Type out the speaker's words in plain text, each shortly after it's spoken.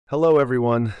Hello,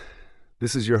 everyone.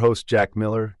 This is your host, Jack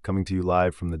Miller, coming to you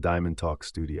live from the Diamond Talk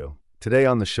studio. Today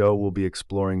on the show, we'll be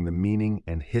exploring the meaning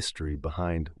and history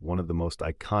behind one of the most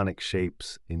iconic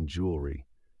shapes in jewelry,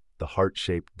 the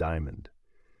heart-shaped diamond.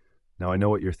 Now, I know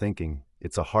what you're thinking.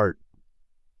 It's a heart.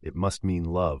 It must mean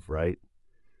love, right?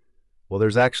 Well,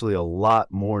 there's actually a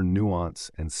lot more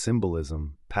nuance and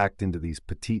symbolism packed into these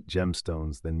petite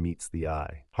gemstones than meets the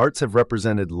eye. Hearts have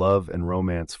represented love and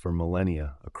romance for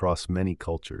millennia across many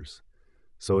cultures,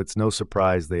 so it's no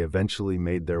surprise they eventually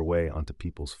made their way onto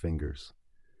people's fingers.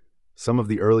 Some of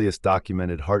the earliest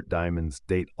documented heart diamonds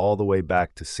date all the way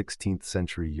back to 16th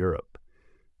century Europe,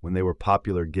 when they were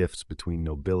popular gifts between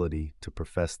nobility to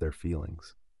profess their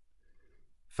feelings.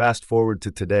 Fast forward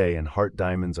to today, and heart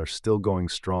diamonds are still going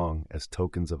strong as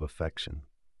tokens of affection.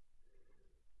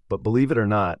 But believe it or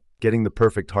not, getting the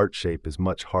perfect heart shape is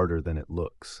much harder than it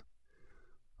looks.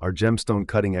 Our gemstone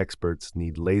cutting experts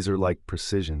need laser-like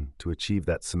precision to achieve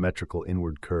that symmetrical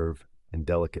inward curve and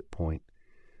delicate point.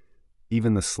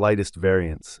 Even the slightest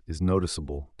variance is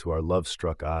noticeable to our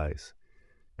love-struck eyes.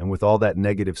 And with all that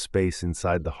negative space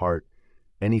inside the heart,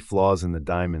 any flaws in the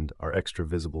diamond are extra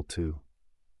visible too.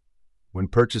 When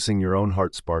purchasing your own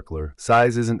heart sparkler,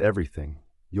 size isn't everything.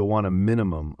 You'll want a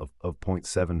minimum of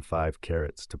 0.75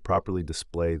 carats to properly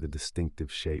display the distinctive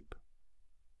shape.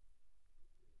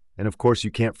 And of course,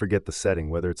 you can't forget the setting,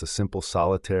 whether it's a simple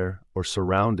solitaire or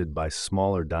surrounded by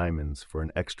smaller diamonds for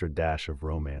an extra dash of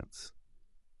romance.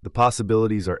 The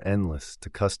possibilities are endless to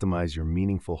customize your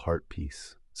meaningful heart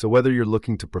piece. So whether you're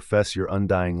looking to profess your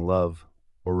undying love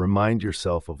or remind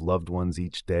yourself of loved ones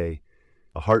each day,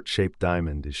 a heart-shaped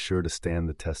diamond is sure to stand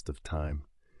the test of time.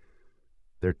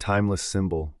 Their timeless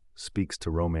symbol speaks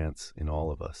to romance in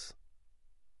all of us.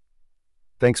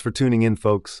 Thanks for tuning in,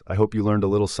 folks. I hope you learned a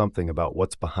little something about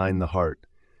what's behind the heart.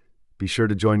 Be sure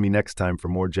to join me next time for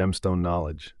more gemstone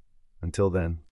knowledge. Until then.